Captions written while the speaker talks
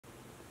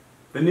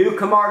The new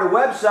Camarda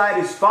website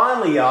is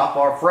finally up.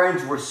 Our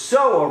friends were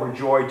so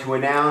overjoyed to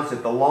announce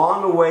that the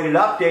long-awaited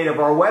update of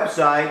our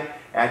website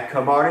at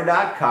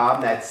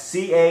Camarda.com, that's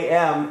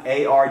C-A-M-A-R-D-A.com,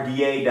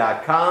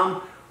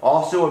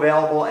 also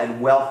available at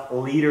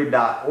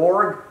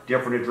wealthleader.org.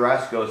 Different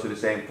address, goes to the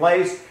same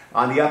place. The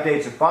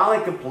updates are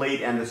finally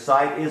complete and the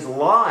site is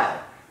live.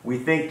 We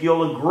think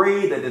you'll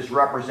agree that this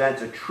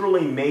represents a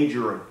truly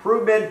major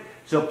improvement,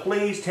 so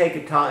please take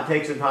some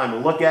time to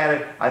look at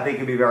it. I think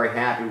you'll be very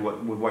happy with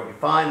what you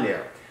find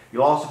there.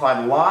 You'll also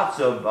find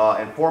lots of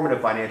informative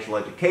financial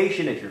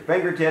education at your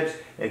fingertips,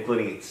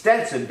 including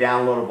extensive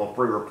downloadable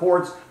free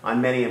reports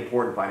on many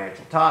important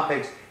financial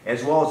topics,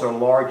 as well as our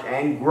large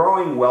and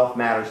growing Wealth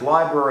Matters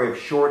library of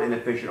short and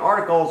efficient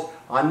articles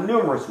on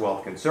numerous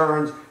wealth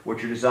concerns,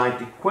 which are designed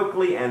to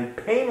quickly and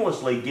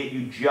painlessly get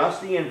you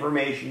just the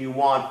information you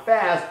want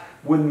fast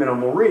with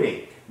minimal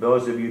reading.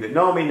 Those of you that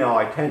know me know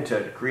I tend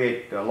to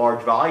create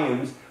large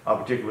volumes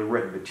of particularly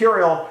written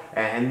material,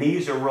 and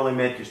these are really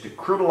meant just to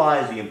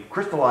crystallize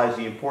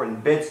the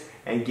important bits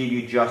and give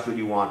you just what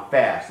you want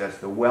fast. That's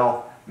the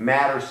Wealth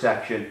Matters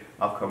section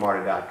of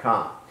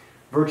Camarda.com.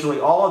 Virtually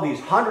all of these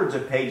hundreds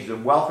of pages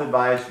of wealth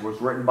advice was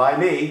written by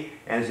me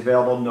and is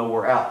available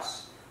nowhere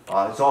else.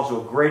 It's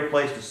also a great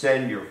place to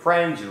send your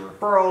friends and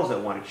referrals that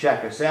want to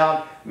check us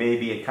out,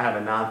 maybe in kind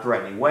of a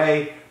non-threatening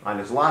way.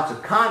 There's lots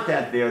of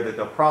content there that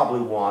they'll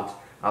probably want,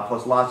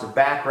 plus lots of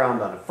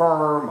background on the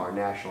firm, our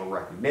national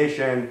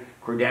recognition,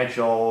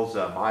 credentials,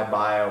 my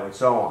bio, and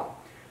so on.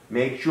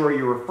 Make sure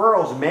your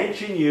referrals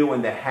mention you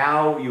in the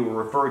how you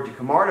were referred to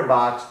Camarda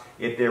box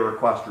if they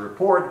request a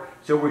report,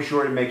 so we're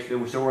sure to be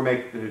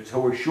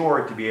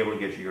able to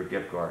get you your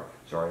gift card.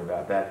 Sorry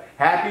about that.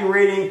 Happy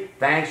reading.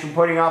 Thanks for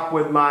putting up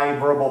with my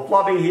verbal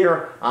flubbing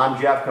here. I'm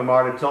Jeff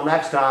Camarda. Till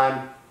next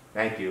time,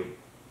 thank you.